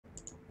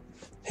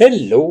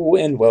Hello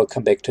and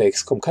welcome back to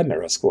XCOM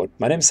Chimera Squad.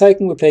 My name is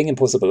Syken. We're playing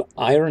Impossible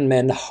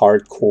Ironman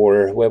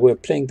Hardcore, where we're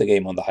playing the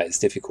game on the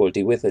highest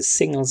difficulty with a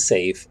single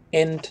save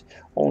and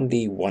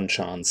only one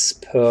chance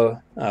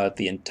per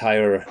the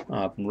entire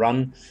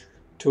run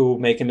to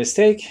make a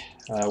mistake.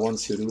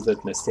 Once you do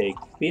that mistake,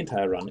 the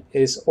entire run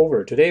is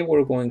over. Today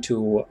we're going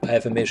to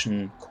have a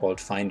mission called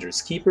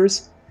Finders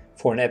Keepers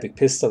for an epic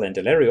pistol and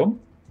delirium.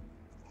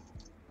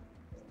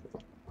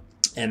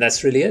 And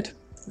that's really it.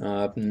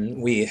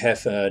 We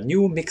have a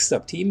new mixed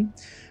up team,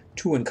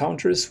 2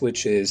 encounters,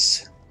 which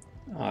is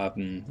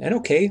an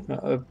okay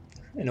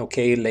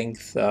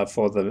length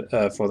for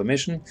the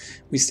mission.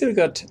 We still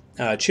got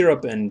Cheer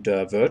Up and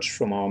Verge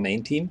from our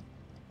main team,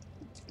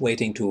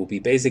 waiting to be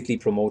basically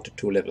promoted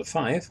to level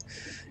 5,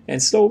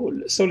 and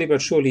slowly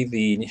but surely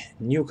the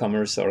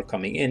newcomers are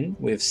coming in.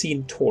 We've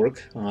seen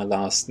Torque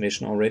last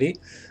mission already.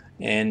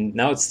 And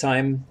now it's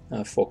time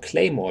for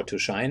Claymore to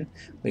shine.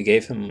 We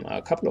gave him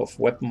a couple of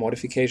weapon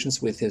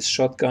modifications with his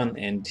shotgun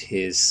and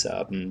his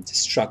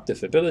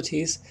destructive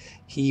abilities.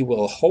 He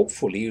will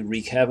hopefully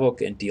wreak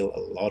havoc and deal a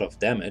lot of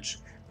damage,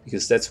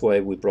 because that's why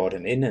we brought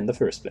him in the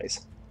first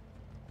place.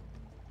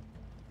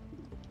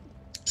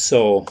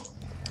 So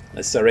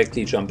let's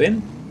directly jump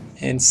in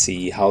and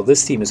see how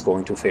this team is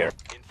going to fare.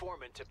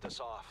 Informant tipped us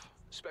off.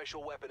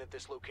 Special weapon at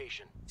this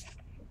location.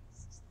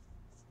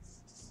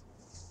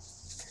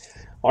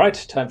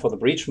 Alright, time for the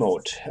breach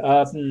mode.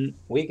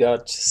 We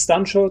got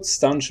stun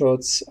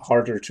shots,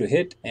 harder to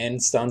hit, and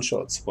stun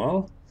shots.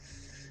 Well,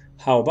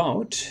 how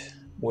about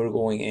we're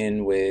going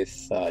in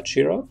with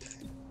Cheer Up.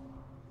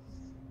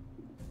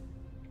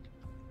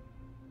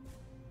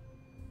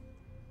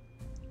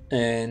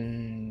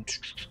 And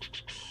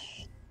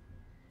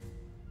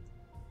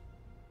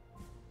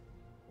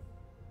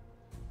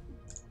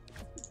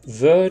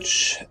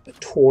Verge,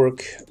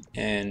 Torque,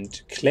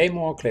 and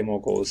Claymore.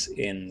 Claymore goes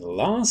in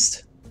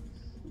last.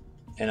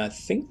 And I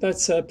think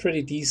that's a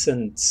pretty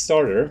decent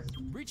starter.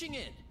 Reaching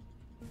in.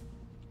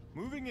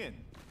 Moving in.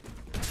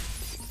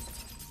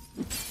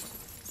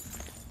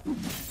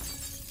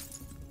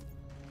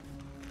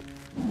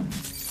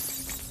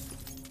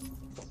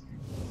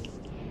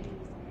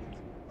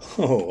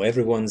 Oh,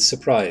 everyone's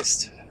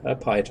surprised. A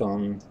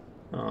Python,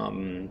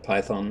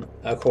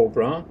 a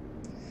Cobra,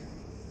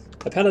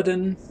 a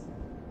Paladin,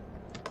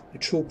 a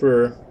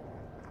Trooper,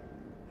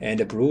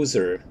 and a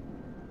Bruiser.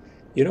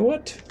 You know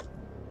what?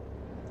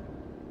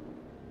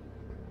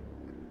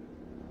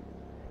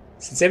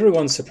 Since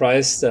everyone's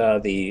surprised,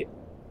 the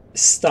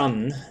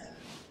stun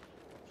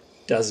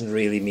doesn't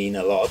really mean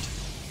a lot,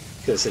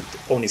 because it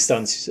only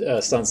stuns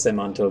them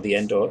until the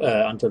end or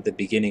until the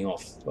beginning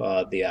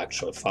of the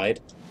actual fight.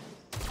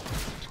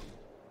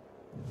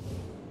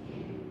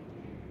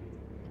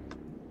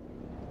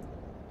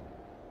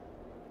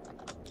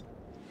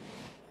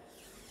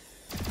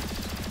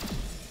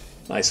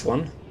 Nice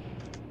one.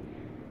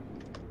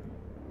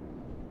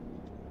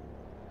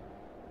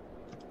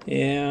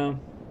 Yeah.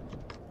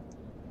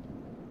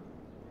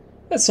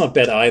 That's not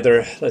bad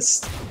either.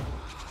 Let's...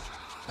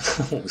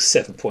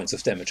 7 points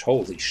of damage.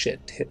 Holy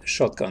shit.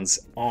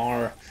 Shotguns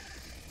are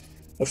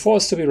a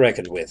force to be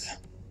reckoned with.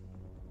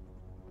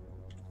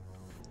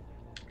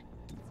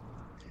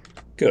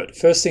 Good.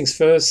 First things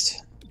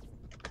first,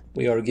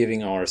 we are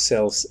giving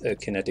ourselves a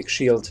kinetic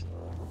shield.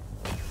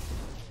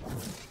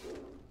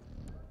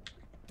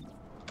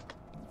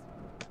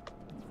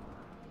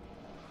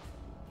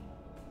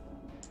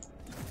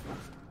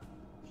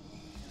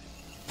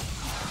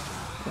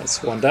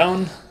 That's one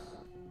down.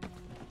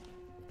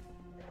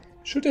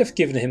 Should have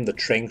given him the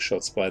tranq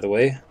shots, by the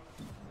way.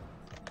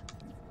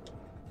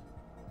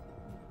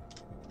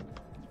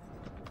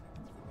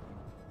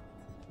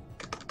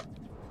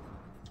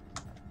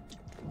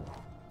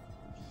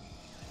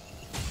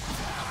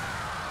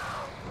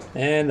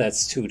 And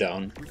that's 2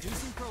 down.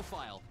 Reducing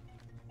profile.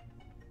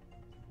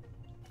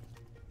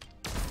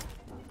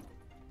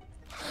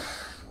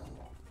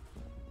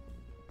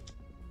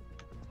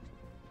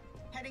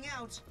 Heading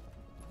out.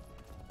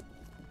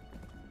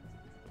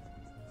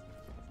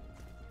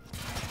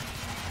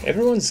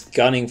 Everyone's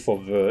gunning for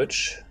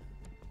Verge.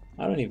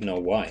 I don't even know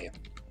why.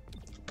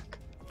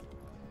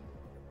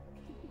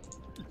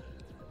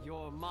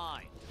 Your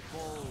mind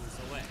falls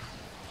away.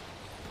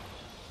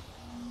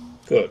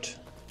 Good.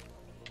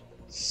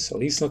 So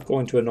he's not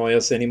going to annoy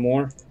us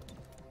anymore.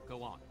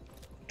 Go on.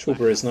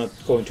 Trooper is not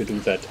going to do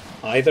that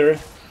either.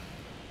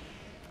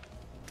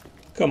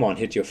 Come on,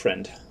 hit your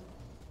friend.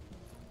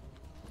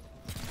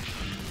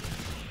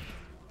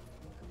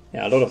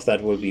 Yeah, a lot of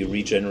that will be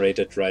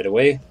regenerated right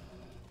away.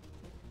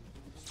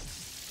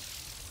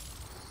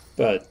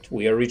 But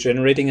we are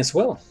regenerating as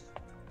well.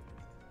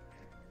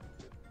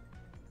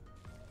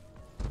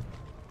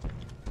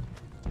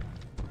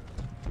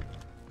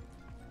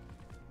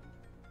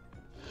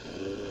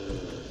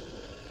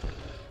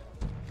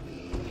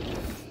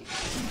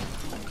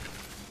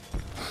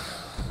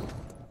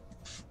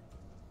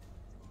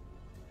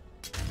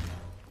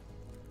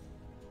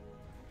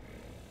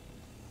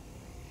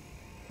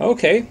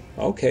 Okay,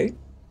 okay.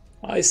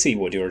 I see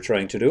what you're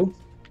trying to do.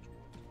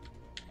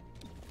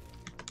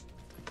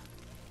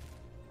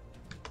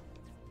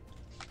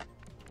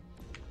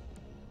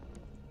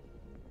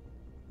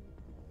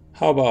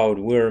 How about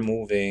we're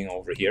moving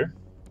over here?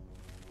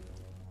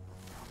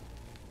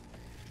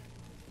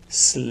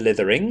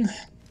 Slithering.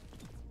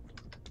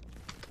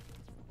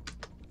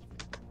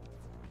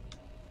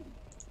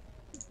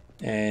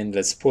 And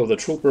let's pull the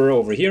trooper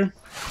over here.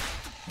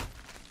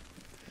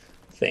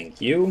 Thank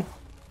you.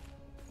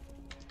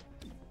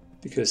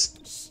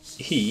 Because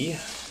he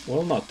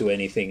will not do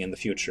anything in the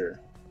future.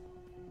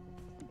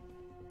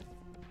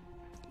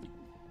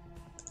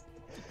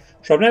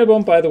 Shrapnel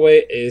Bomb, by the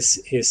way,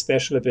 is his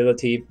special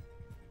ability.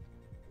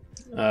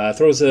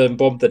 Throws a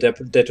bomb that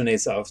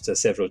detonates after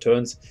several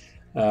turns.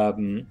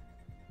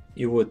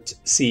 You would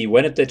see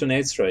when it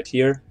detonates right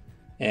here,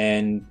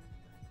 and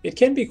it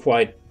can be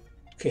quite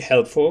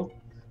helpful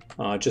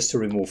just to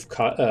remove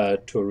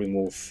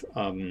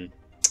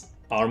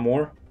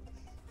armor.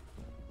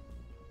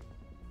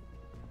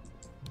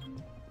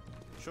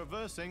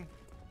 Traversing.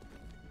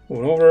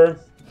 Moving over.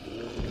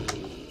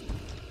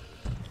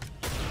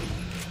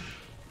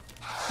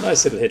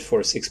 Nice little hit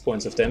for 6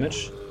 points of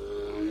damage.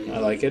 I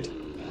like it.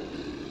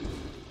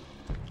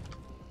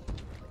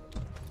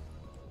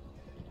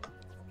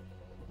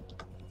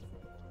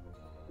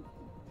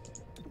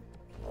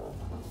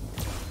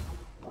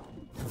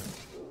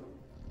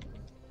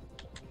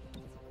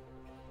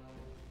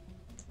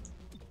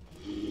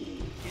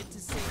 Get to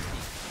safety.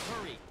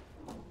 Hurry.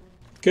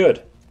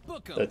 Good.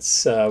 Book 'em.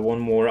 That's one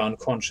more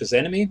unconscious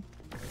enemy.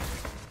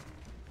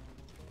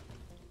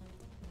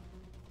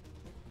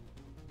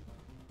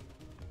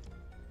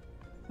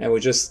 And we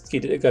just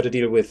got to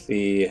deal with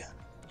the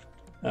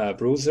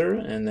bruiser,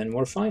 and then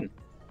we're fine.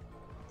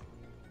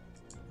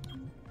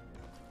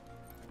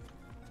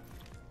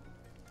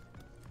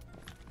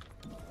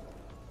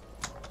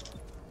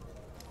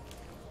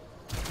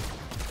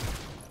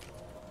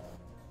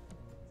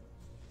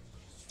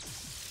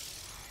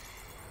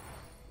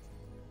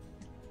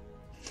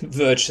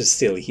 Verge is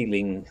still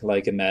healing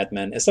like a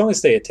madman. As long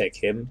as they attack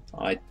him,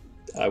 I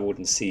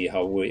wouldn't see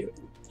how we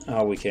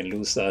can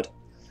lose that.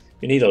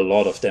 You need a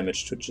lot of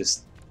damage to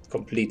just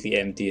completely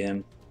empty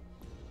him.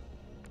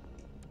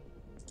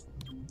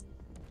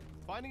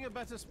 Finding a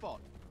better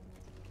spot.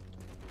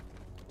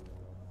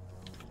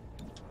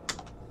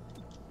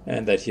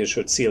 And that here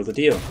should seal the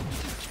deal.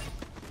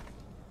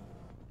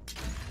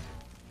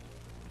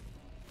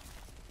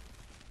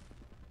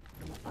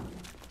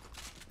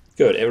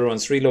 Good,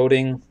 everyone's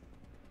reloading.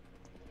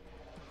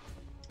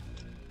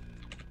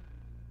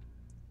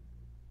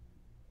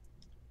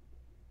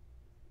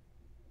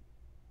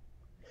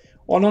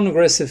 All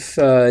non-aggressive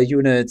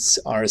units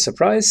are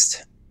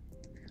surprised.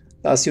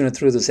 Last unit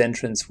through this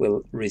entrance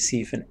will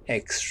receive an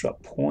extra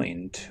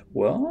point.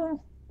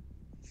 Well,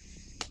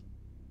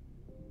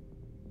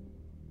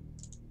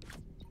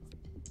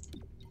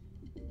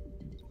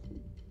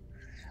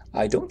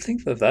 I don't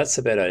think that that's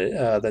a bad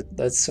idea.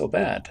 That's so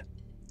bad.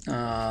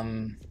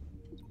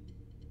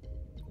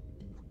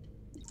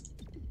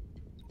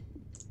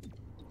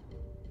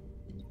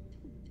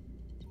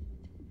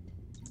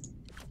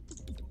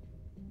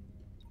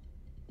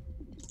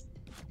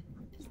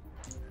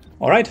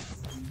 All right.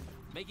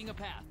 Making a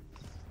path.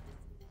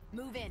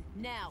 Move in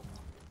now.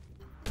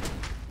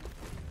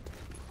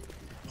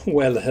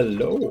 Well,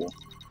 hello.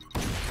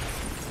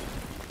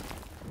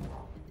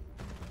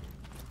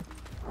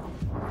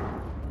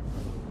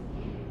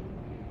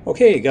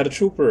 Okay, got a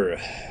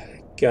trooper.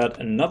 Got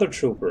another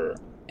trooper.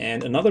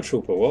 And another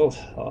trooper.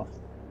 Well,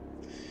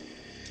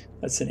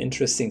 that's an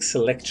interesting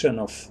selection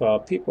of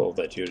people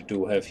that you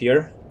do have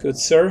here. Good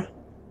sir.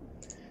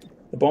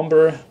 The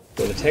bomber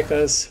will attack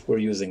us. We're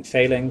using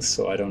phalanx,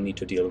 so I don't need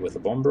to deal with the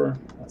bomber.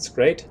 That's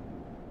great.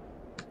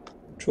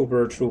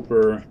 Trooper,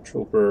 trooper,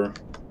 trooper,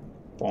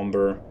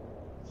 bomber.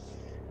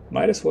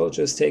 Might as well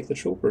just take the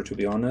trooper, to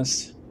be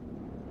honest.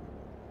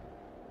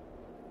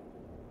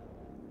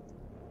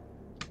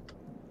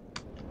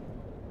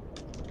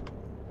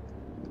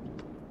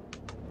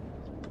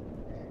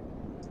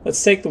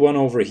 Let's take the one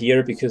over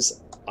here,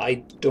 because I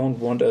don't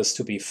want us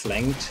to be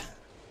flanked.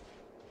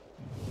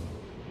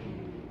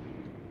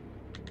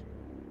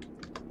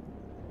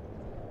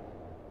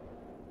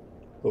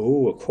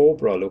 Oh, a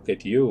cobra, look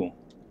at you.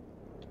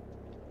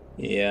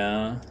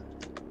 Yeah.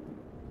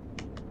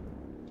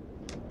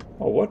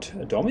 Oh, what?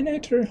 A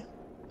dominator?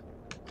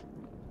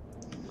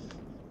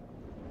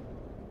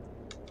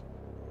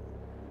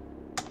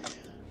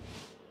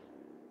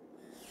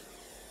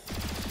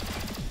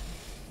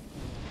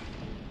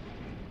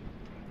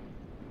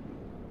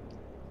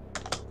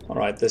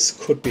 Alright, this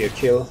could be a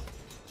kill.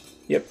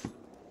 Yep.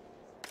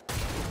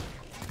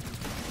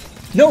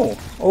 No!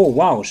 Oh,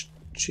 wow.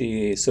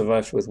 She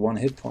survived with 1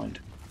 hit point.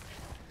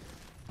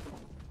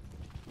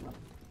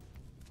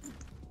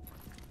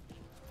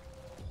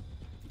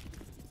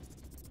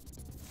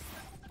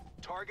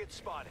 Target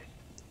spotted.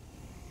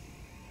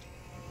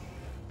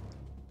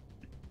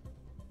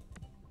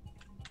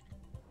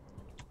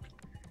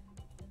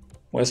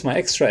 Where's my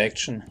extra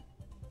action?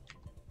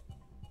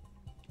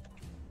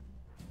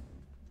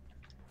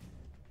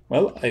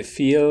 Well, I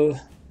feel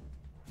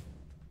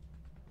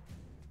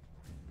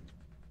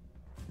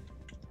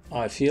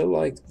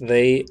like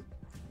they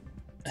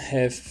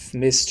have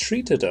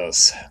mistreated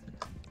us.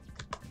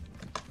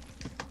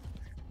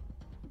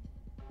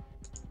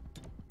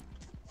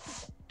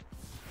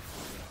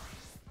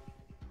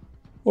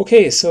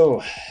 Okay,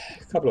 so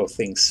a couple of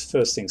things.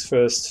 First things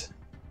first.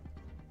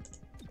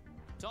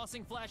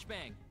 Tossing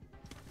flashbang.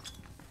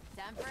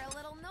 Time for a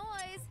little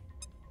noise.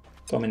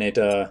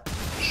 Dominator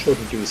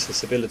shouldn't use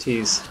his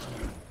abilities.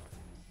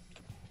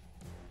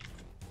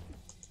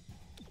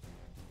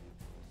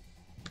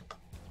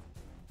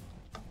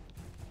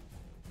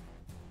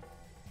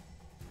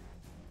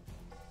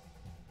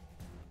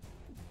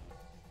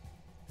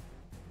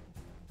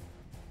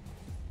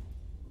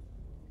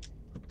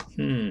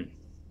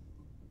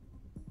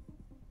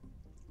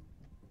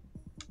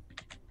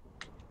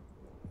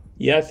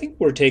 Yeah, I think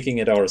we're taking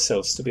it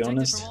ourselves, to be Protect it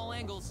honest. from all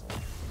angles.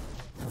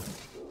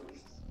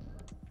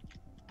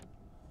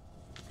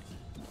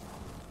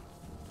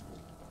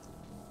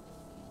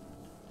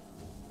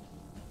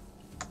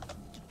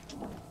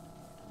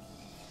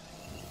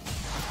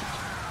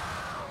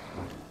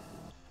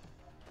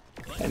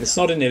 And it's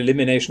not an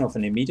elimination of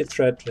an immediate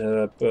threat,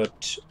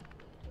 but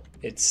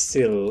it's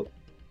still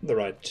the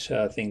right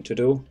thing to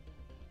do.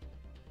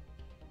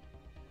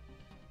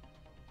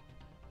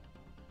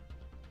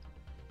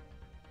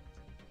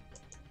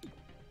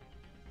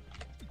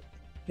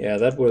 Yeah,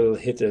 that will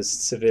hit a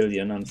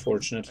civilian,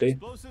 unfortunately.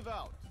 Explosive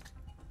out.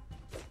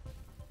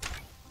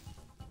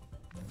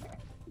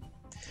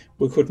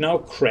 We could now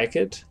crack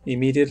it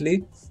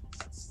immediately,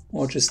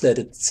 or just let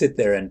it sit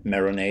there and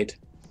marinate,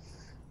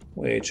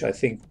 which I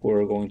think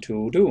we're going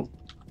to do.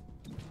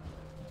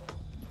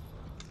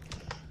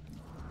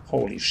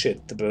 Holy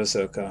shit, the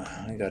Berserker.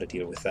 I gotta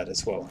deal with that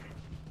as well.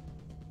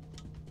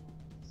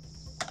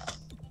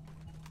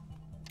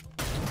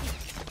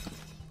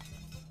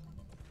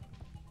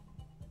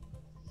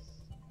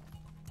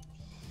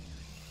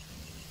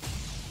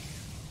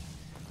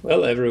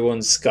 Well,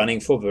 everyone's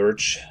gunning for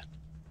Verge.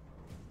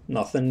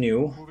 Nothing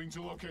new. Moving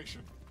to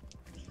location.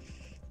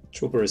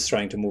 Trooper is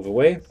trying to move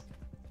away.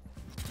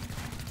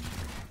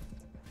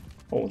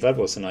 Oh, that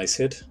was a nice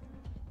hit.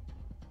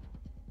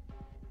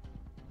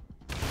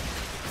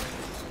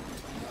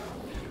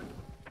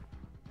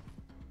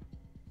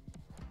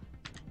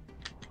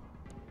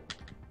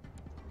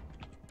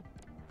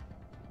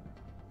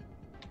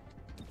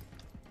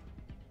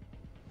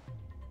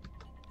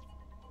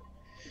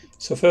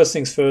 So first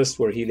things first,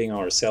 we're healing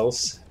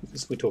ourselves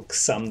because we took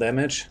some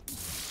damage.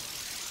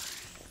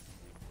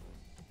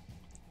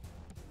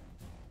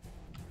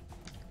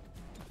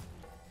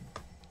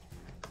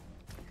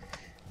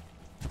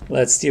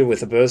 Let's deal with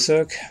the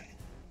Berserk.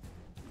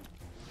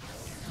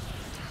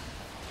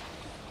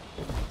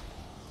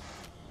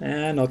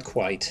 Not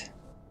quite.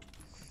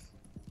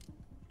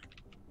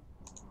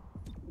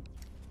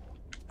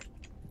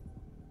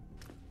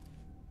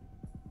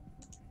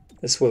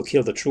 This will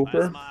kill the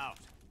Trooper.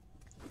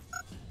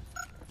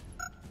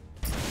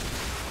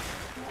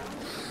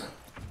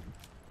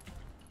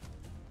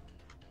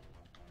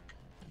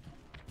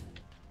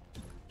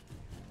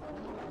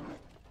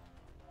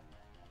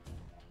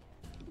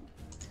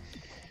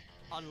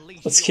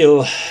 Let's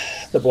kill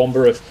the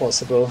Bomber if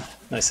possible.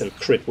 Nice little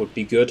crit would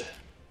be good.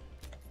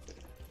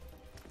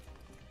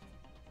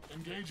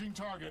 Engaging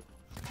target.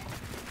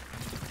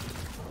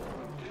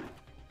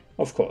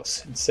 Of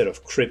course, instead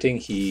of critting,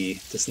 he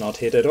does not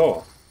hit at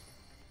all.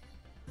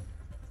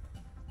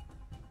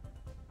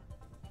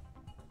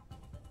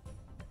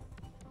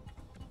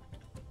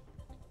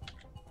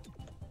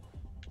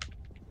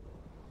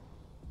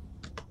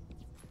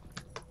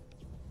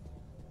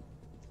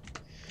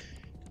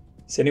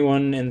 Is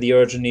anyone in the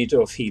urgent need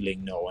of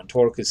healing? No, and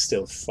Torque is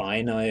still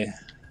fine, I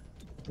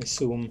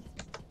assume.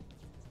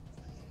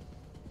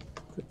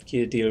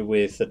 Could deal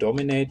with the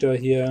Dominator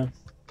here.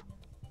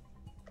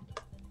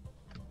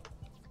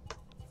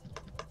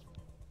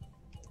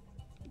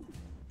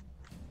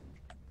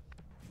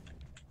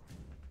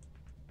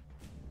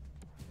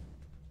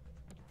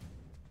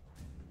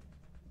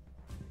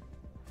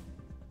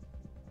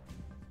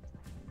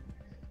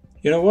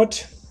 You know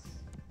what?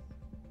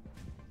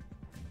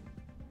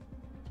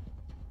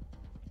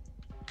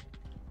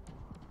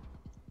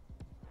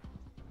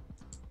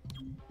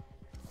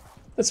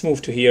 Let's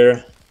move to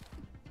here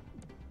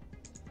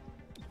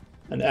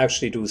and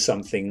actually do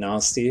something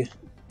nasty.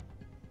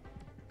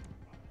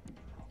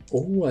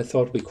 Oh, I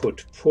thought we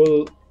could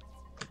pull...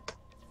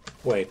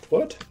 Wait,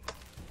 what?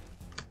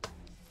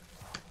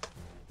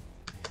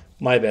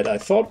 My bad, I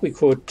thought we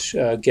could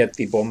get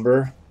the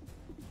Bomber.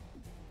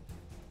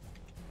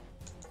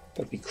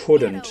 But we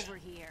couldn't.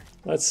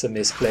 That's a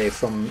misplay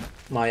from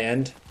my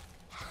end.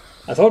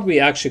 I thought we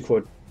actually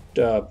could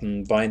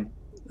bind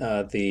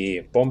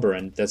the Bomber,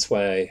 and that's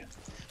why I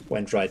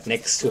went right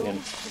next to him.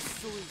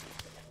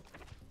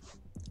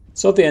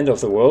 It's not the end of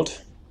the world.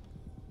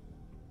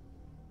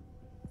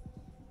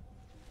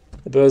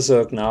 The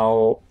Berserk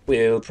now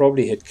will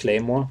probably hit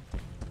Claymore.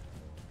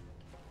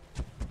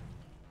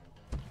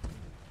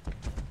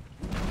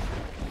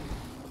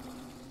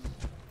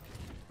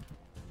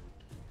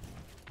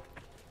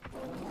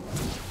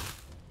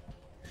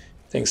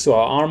 Thanks to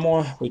our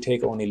armor, we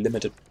take only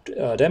limited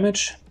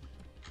damage.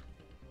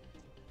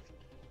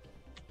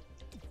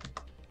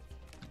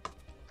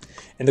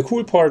 And the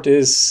cool part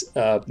is,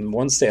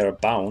 once they are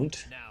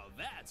bound, Now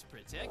that's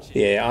protection.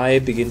 the AI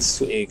begins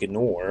to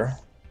ignore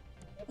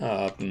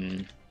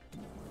the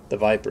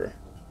Viper.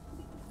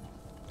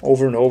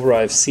 Over and over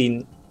I've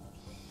seen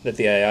that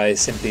the AI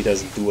simply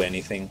doesn't do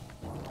anything.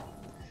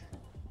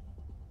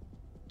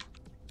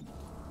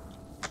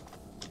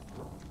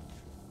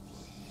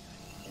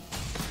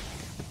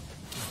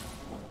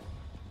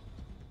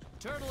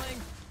 Turtling.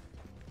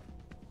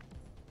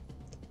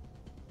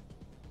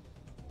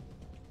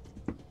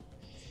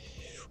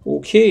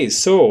 Okay,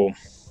 so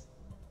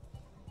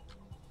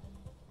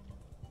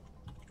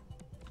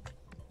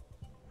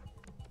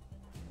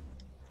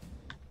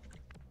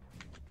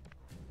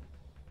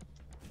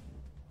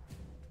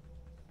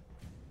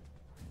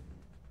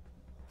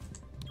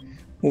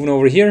moving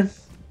over here.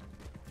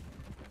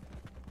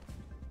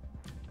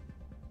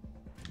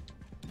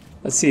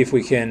 Let's see if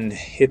we can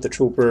hit the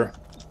trooper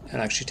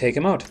and actually take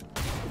him out.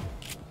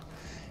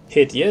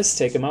 Hit, yes.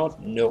 Take him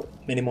out, no.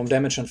 Minimum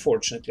damage,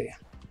 unfortunately.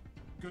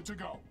 Good to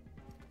go.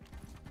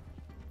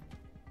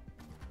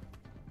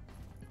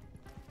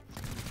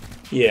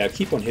 Yeah,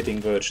 keep on hitting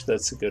Verge.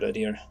 That's a good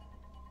idea.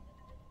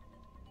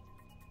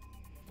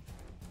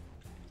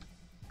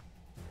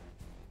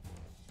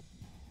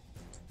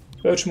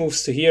 Verge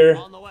moves to here,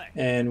 On the way.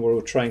 and we're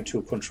trying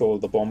to control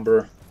the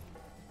bomber.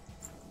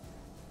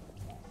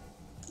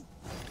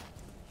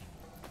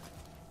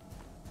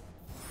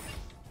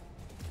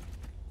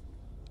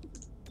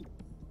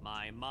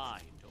 My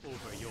mind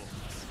over yours.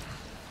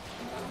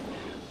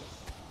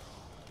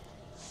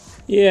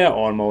 Yeah,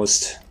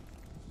 almost.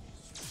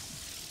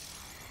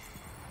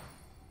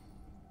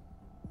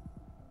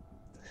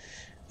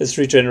 This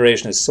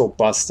regeneration is so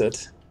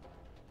busted.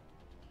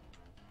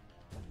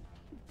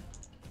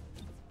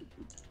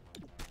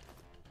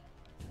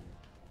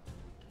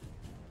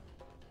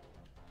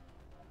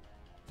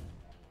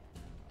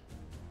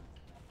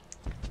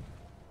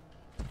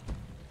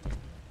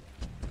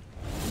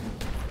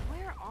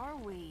 Where are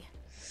we?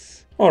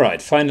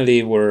 Alright,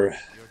 finally we're Your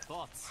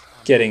thoughts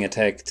on getting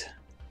attacked.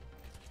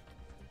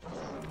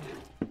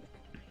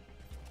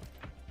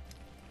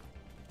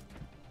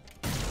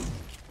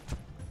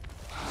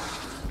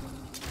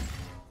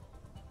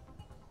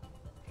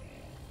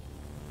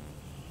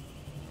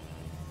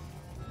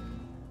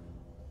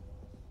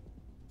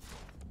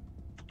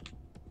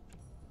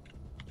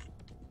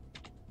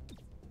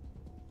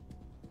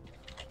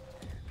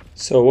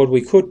 So what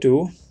we could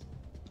do,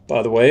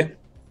 by the way,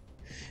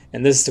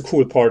 and this is the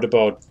cool part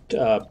about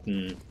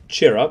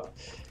Cheer Up,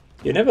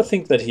 you never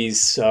think that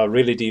he's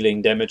really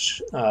dealing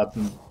damage, but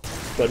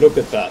look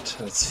at that,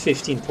 it's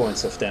 15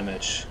 points of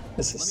damage.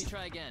 This Let me is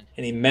try again.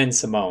 an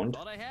immense amount.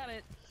 Thought I had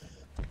it.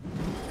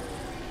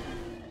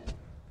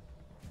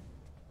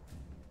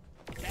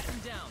 Batten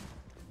down.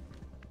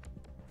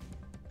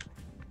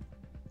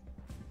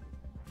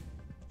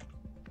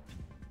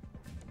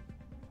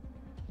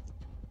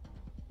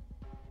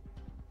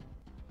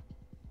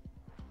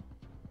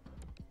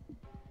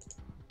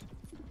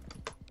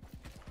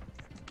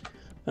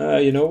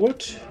 You know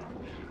what?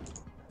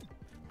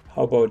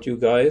 How about you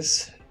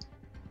guys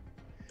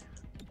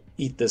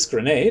eat this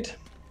grenade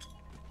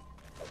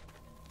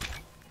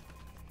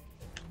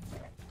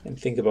and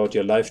think about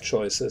your life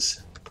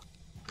choices.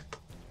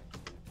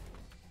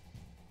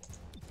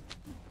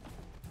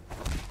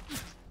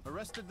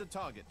 Arrested the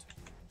target.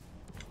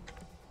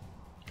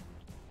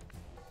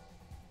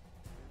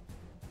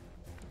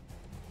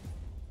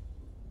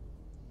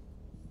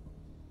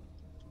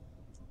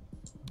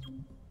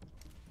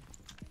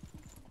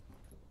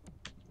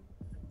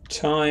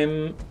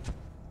 Time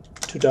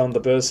to down the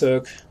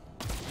berserk.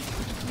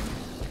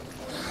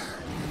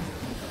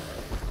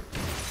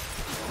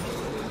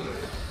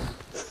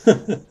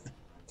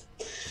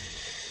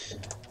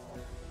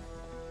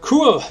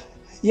 Cool.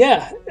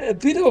 Yeah, a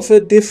bit of a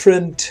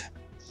different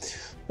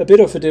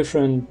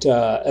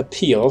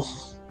appeal.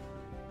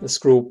 This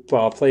group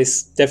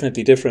plays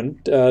definitely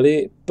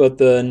differently, but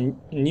the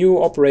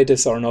new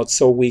operatives are not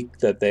so weak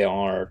that they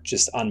are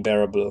just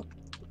unbearable.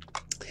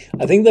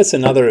 I think that's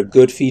another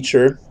good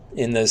feature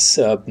in this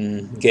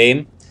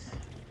game.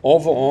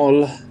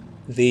 Overall,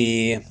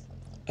 the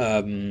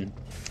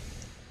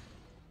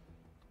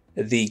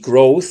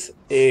growth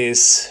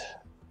is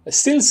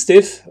still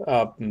stiff,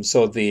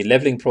 so the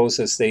leveling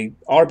process, they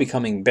are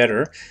becoming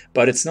better,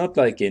 but it's not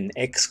like in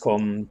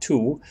XCOM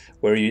 2,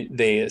 where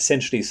they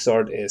essentially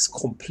start as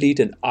complete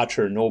and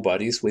utter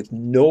nobodies with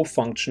no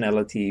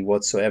functionality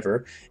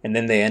whatsoever, and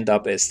then they end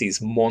up as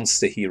these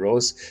monster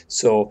heroes.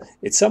 So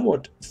it's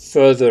somewhat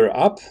further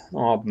up.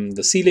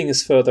 The ceiling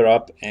is further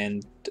up,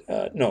 and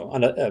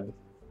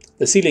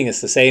the ceiling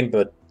is the same,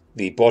 but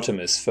the bottom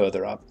is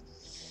further up.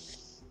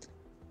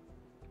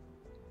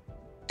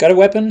 Got a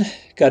weapon,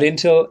 got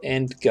intel,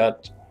 and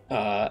got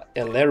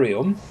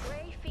Elarium.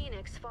 Gray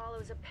Phoenix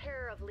follows a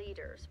pair of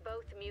leaders,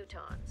 both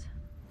mutons.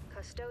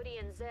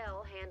 Custodian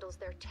Zell handles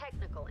their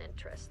technical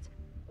interests.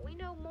 We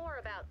know more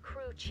about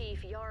Crew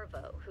Chief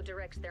Yarvo, who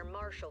directs their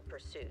martial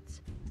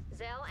pursuits.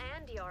 Zell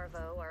and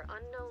Yarvo are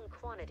unknown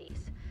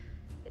quantities.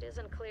 It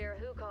isn't clear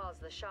who calls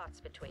the shots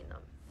between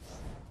them.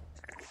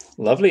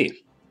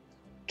 Lovely.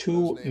 Two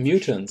Those names are ship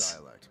mutants.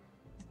 dialect.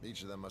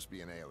 Each of them must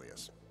be an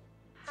alias.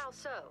 How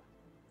so?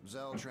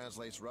 Zell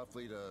translates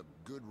roughly to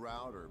good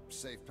route or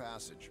safe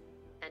passage.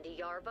 And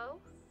Yarvo?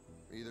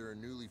 Either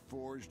newly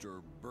forged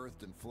or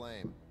birthed in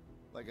flame,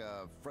 like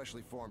a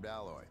freshly formed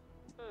alloy.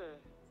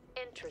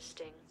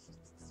 Interesting.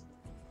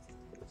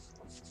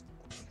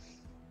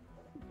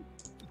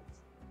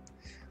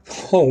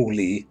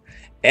 Holy.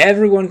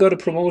 Everyone got a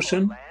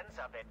promotion. Lands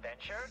of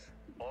adventure,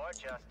 or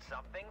just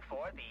something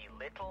for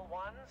the little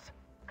ones?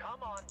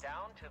 Come on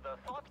down to the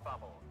Thought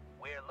Bubble.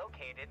 We're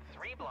located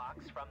 3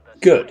 blocks from the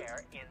Good.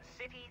 square in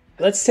City.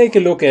 Let's take a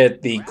look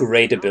at the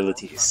great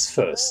abilities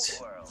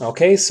first.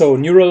 Okay, so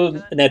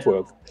neural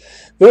network.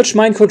 Verge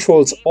mind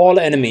controls all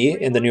enemy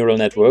in the neural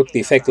network. The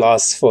effect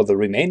lasts for the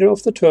remainder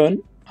of the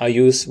turn. I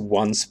use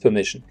once per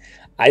mission.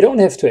 I don't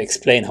have to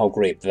explain how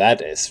great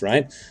that is,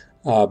 right?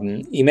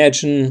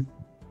 Imagine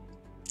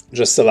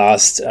just the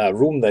last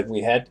room that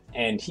we had,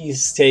 and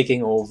he's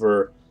taking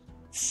over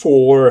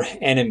 4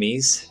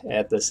 enemies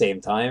at the same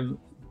time,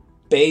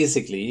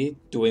 basically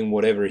doing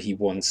whatever he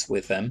wants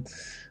with them.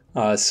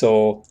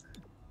 So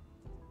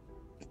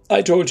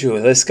I told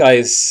you, this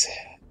guy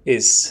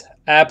is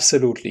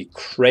absolutely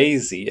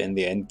crazy in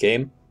the end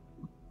game.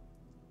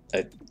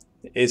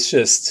 It's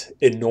just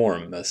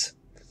enormous.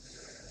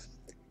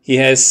 He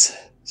has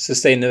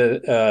sustain,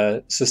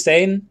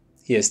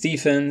 he has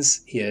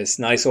defense, he has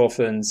nice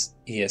offense,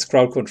 he has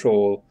crowd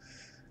control.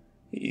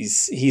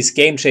 He's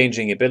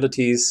game-changing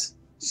abilities.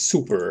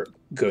 Super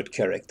good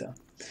character.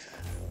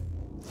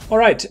 All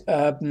right,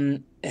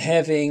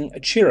 having a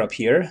cheer up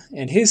here,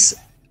 and his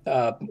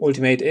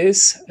ultimate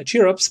is a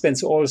cheer up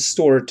spends all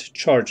stored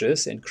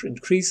charges and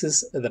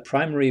increases the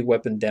primary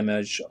weapon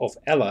damage of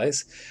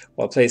allies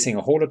while placing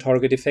a hold or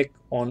target effect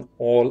on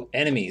all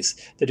enemies.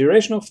 The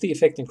duration of the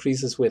effect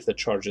increases with the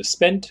charges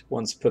spent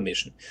once per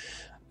mission.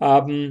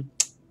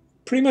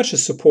 Pretty much a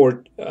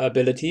support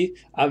ability.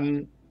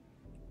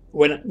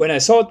 When I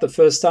saw it the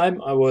first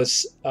time, I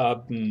was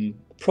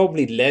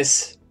probably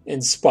less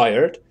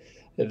inspired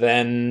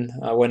than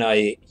when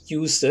I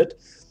used it,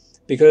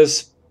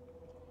 because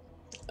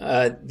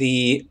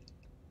the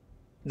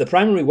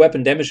primary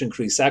weapon damage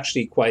increase is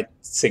actually quite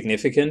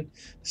significant.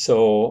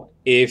 So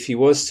if he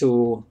was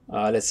to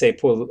let's say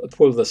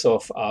pull this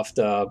off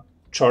after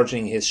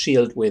charging his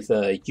shield with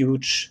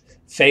huge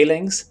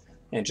phalanx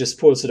and just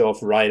pulls it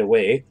off right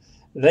away,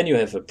 then you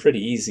have a pretty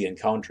easy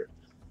encounter.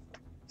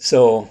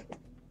 So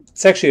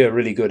it's actually a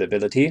really good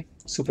ability,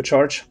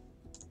 Supercharge.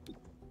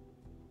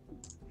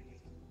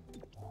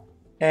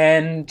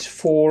 And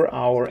for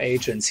our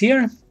agents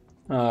here,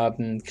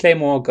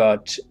 Claymore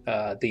got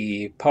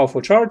the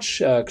powerful charge.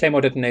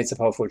 Claymore detonates a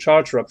powerful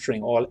charge,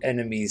 rupturing all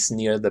enemies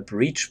near the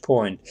breach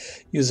point.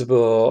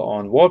 Usable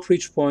on wall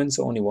breach points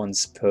only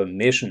once per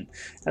mission.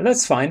 And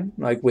that's fine.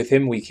 Like with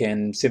him, we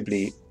can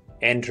simply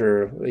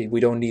enter.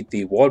 We don't need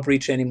the wall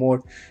breach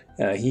anymore.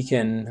 He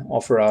can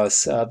offer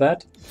us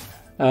that.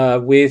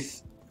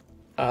 With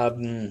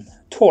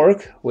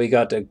Torque, we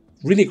got a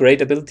really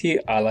great ability.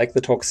 I like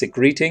the Toxic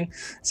Greeting.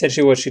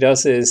 Essentially what she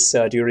does is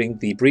during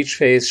the breach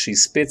phase, she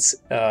spits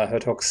her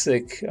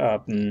toxic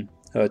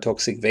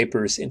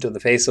vapors into the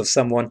face of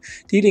someone,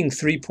 dealing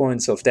 3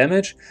 points of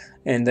damage,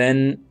 and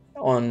then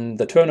on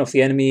the turn of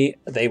the enemy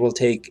they will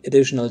take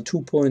additional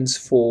 2 points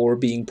for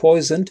being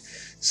poisoned.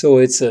 So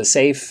it's a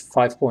safe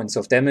 5 points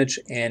of damage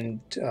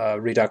and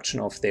reduction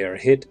of their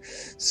hit.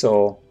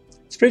 So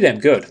it's pretty damn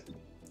good.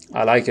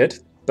 I like it,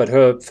 but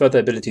her further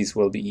abilities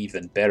will be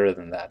even better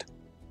than that.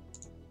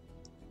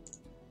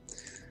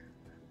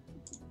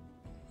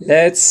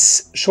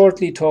 Let's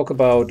shortly talk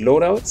about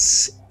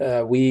loadouts.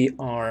 We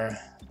are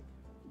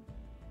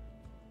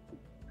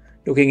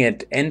looking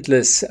at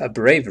Endless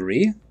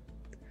Bravery.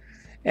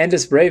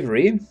 Endless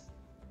Bravery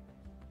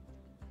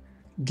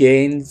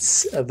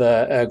grants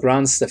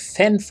the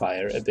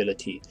Fanfire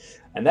ability,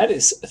 and that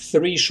is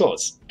 3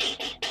 shots.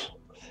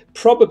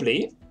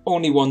 Probably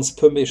only once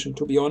per mission,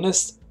 to be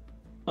honest.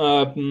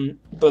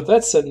 But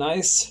that's a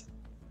nice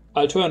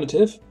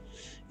alternative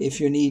if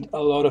you need a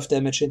lot of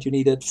damage and you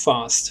need it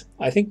fast.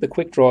 I think the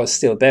quick draw is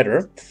still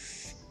better,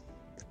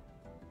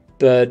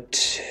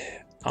 but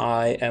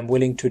I am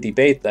willing to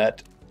debate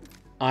that.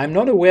 I'm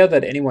not aware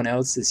that anyone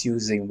else is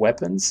using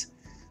weapons,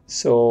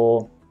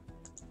 so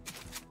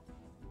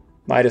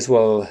might as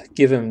well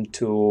give him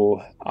to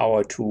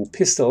our 2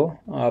 pistol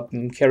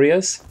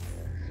carriers.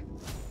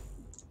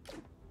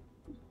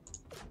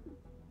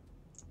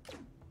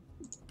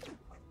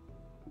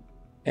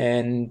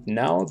 And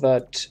now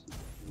that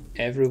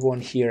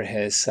everyone here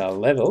has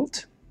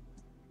leveled,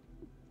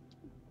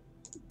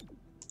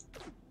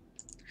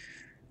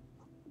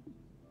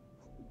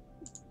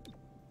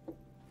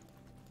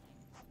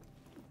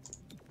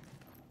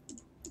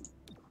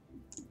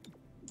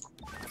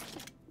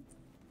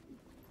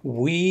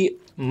 we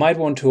might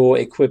want to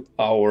equip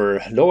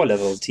our lower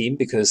level team,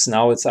 because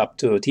now it's up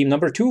to team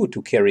number 2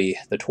 to carry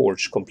the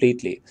torch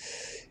completely.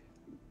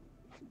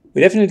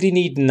 We definitely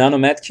need nano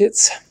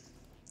medkits,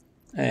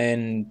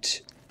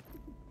 and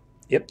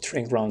yep,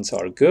 trank rounds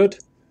are good.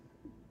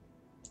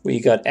 We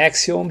got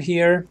Axiom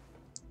here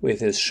with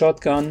his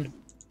shotgun.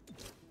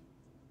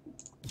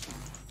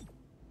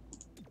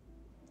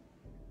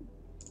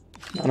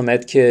 Nano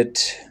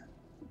medkit,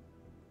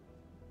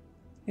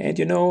 and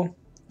you know,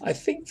 I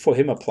think for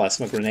him a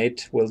plasma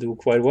grenade will do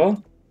quite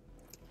well.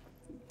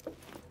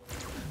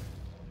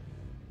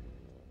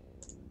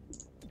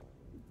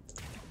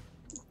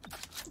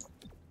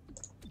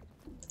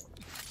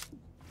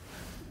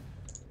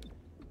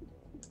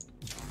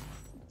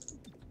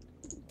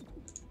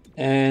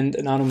 And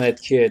a nano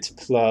medkit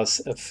plus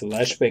a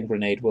flashbang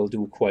grenade will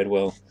do quite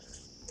well.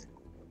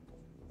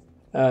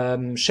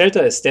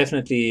 Shelter is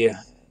definitely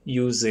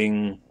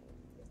using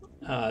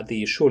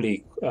the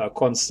surely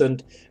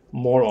constant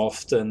more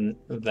often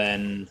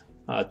than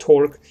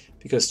Torque,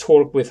 because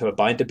Torque with her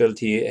bind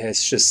ability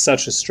has just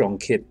such a strong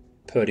kit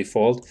per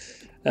default.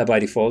 By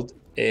default,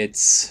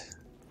 it's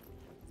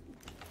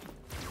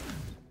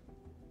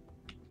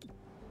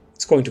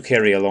going to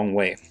carry a long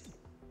way.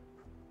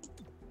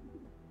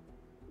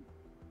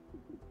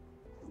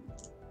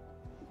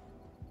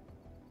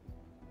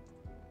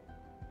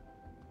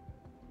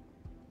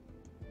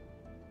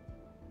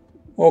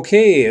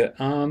 Okay,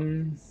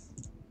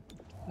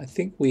 I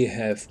think we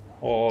have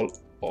all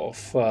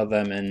of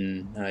them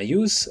in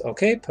use.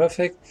 Okay,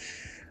 perfect.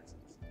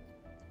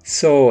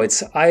 So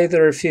it's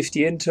either 50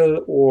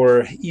 intel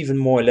or even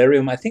more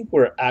Alerium. I think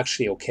we're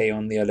actually okay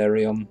on the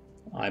Alerium.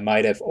 I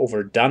might have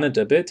overdone it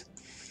a bit.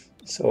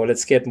 So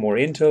let's get more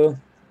intel.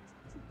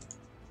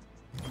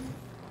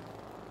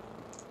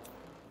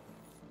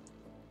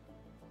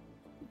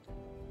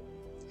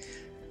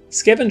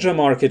 Scavenger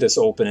market is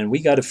open and we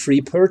got a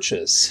free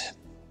purchase.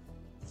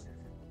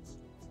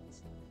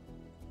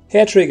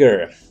 Hair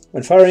trigger.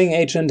 When firing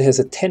agent has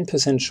a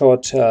 10%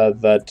 shot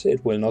that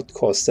it will not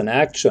cost an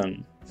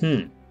action.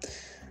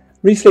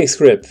 Reflex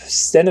grip.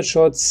 Standard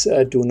shots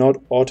do not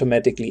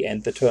automatically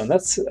end the turn.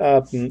 That's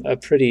a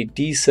pretty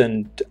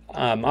decent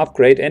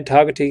upgrade. And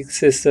targeting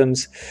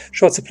systems.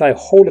 Shot supply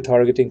hold a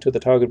targeting to the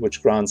target,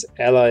 which grants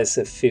allies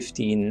a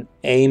 15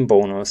 aim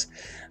bonus.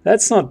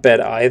 That's not bad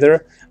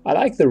either. I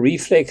like the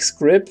reflex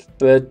grip,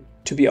 but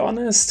to be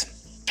honest,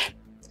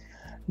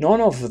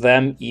 none of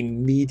them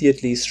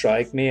immediately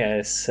strike me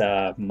as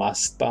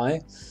must-buy.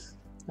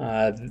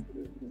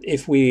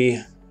 If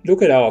we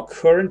look at our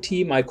current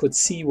team, I could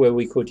see where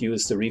we could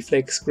use the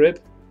reflex grip.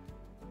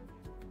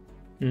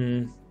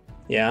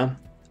 Yeah,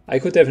 I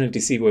could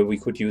definitely see where we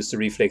could use the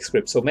reflex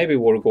grip. So maybe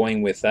we're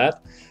going with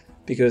that,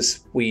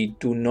 because we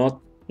do not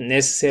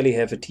necessarily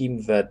have a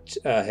team that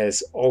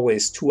has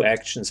always 2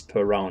 actions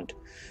per round.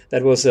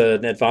 That was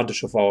an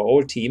advantage of our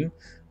old team.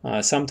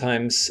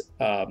 Sometimes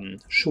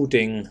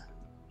shooting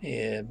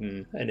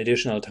an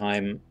additional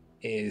time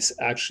is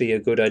actually a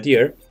good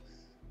idea.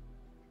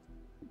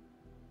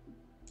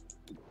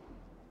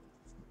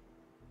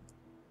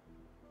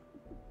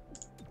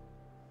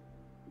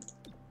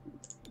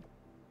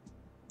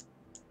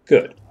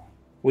 Good.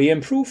 We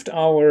improved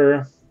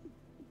our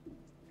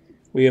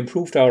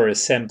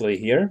assembly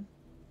here,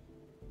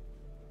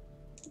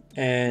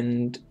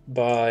 and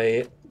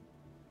by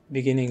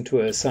beginning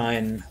to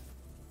assign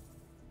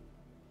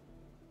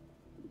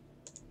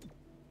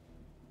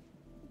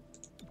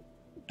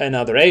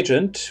another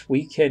agent,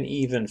 we can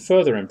even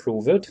further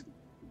improve it.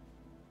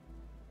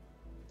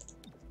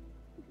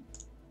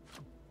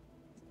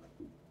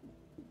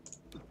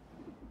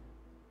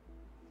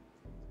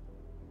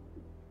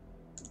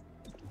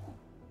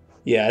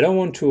 Yeah, I don't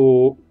want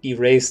to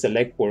erase the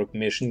legwork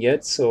mission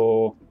yet,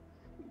 so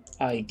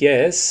I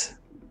guess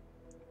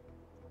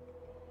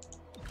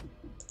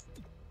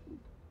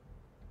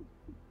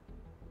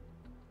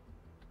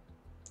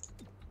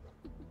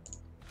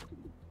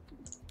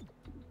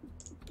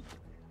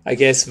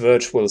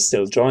Verge will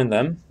still join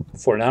them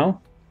for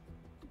now.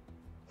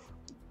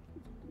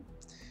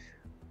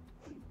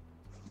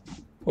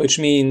 Which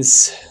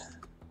means,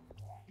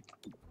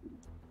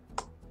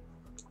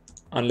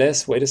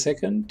 unless, wait a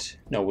second,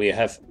 no, we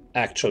have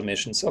actual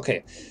missions.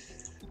 Okay.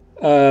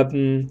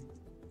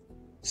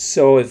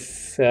 So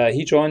if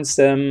he joins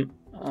them,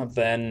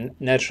 then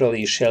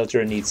naturally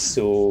Shelter needs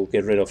to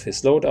get rid of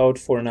his loadout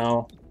for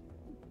now.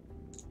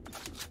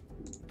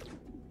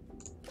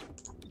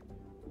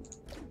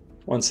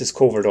 Once his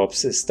covert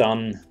ops is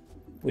done,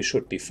 we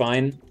should be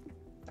fine.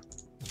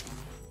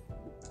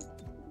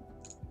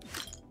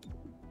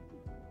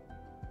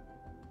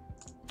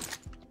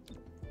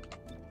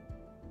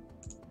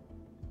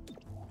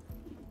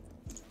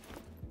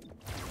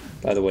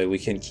 By the way, we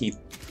can keep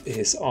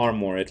his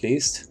armor at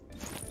least.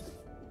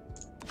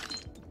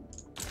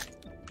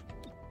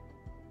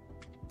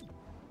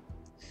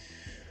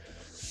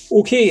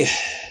 Okay.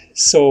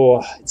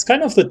 So it's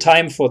kind of the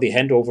time for the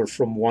handover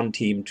from one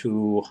team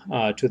to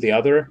the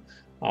other.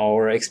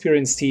 Our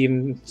experienced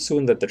team,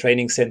 soon that the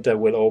training center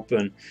will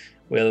open,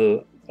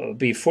 will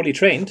be fully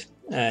trained,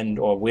 and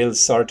or will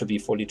start to be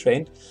fully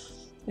trained,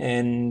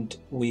 and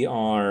we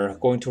are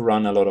going to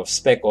run a lot of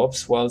spec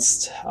ops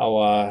whilst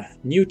our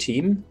new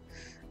team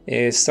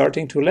is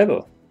starting to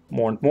level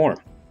more and more.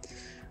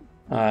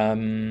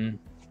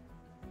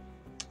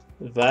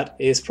 That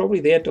is probably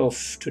the end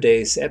of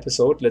today's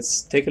episode.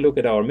 Let's take a look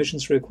at our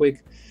missions real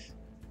quick.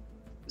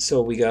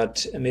 So we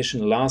got a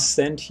mission Last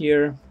Stand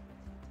here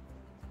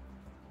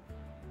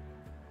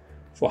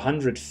for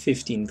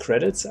 115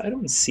 credits. I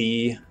don't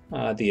see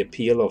the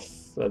appeal of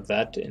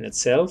that in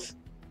itself.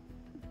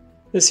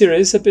 This here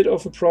is a bit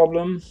of a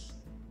problem.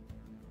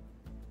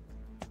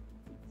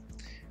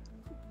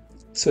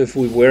 So if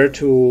we were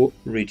to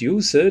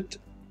reduce it,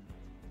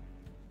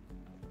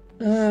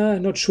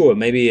 not sure.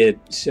 Maybe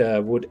it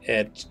would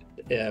add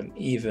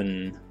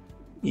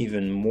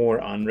even more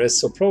unrest.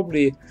 So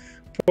probably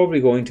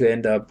going to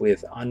end up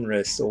with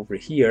unrest over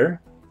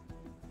here.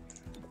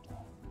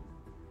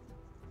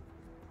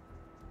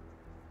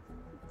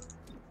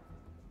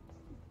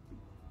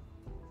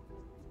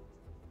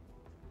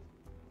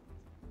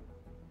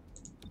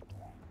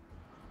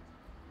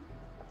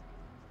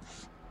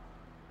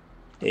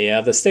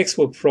 Yeah, the stacks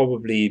will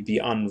probably be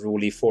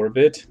unruly for a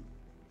bit.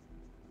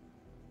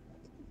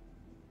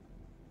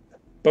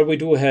 But we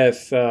do have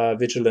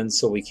vigilance,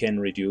 so we can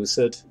reduce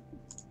it.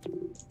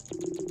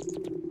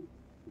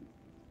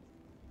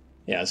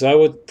 Yeah, so I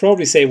would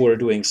probably say we're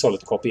doing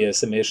solid copy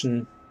as a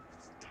mission.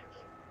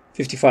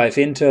 55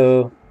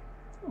 intel,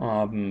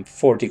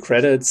 40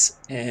 credits,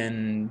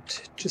 and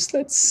just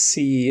let's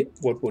see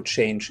what would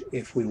change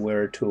if we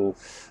were to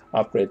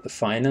upgrade the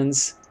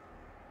finance.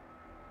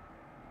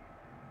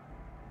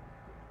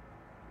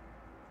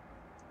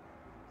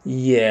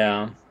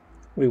 Yeah,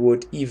 we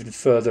would even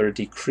further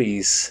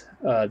decrease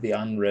the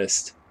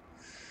unrest.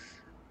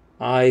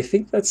 I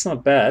think that's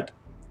not bad,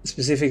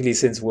 specifically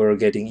since we're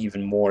getting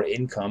even more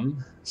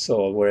income.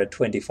 So we're at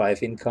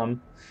 25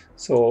 income.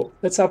 So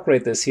let's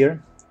upgrade this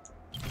here.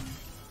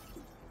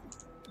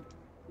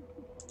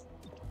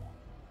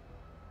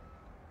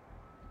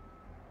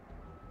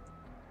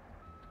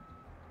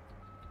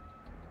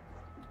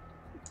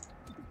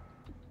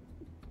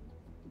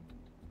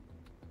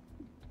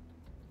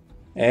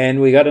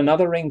 And we got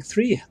another rank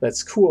 3.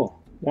 That's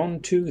cool. 1,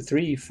 2,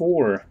 3,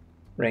 4.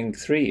 Rank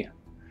 3.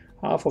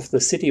 Half of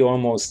the city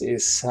almost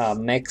is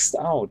maxed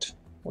out,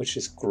 which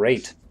is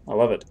great. I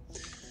love it.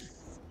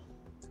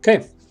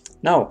 Okay,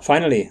 now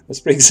finally, this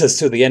brings us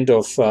to the end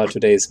of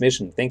today's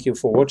mission. Thank you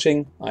for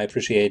watching. I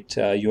appreciate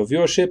your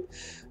viewership.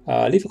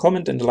 Leave a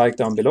comment and a like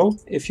down below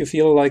if you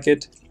feel like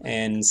it,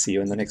 and see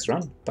you in the next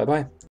run. Bye bye.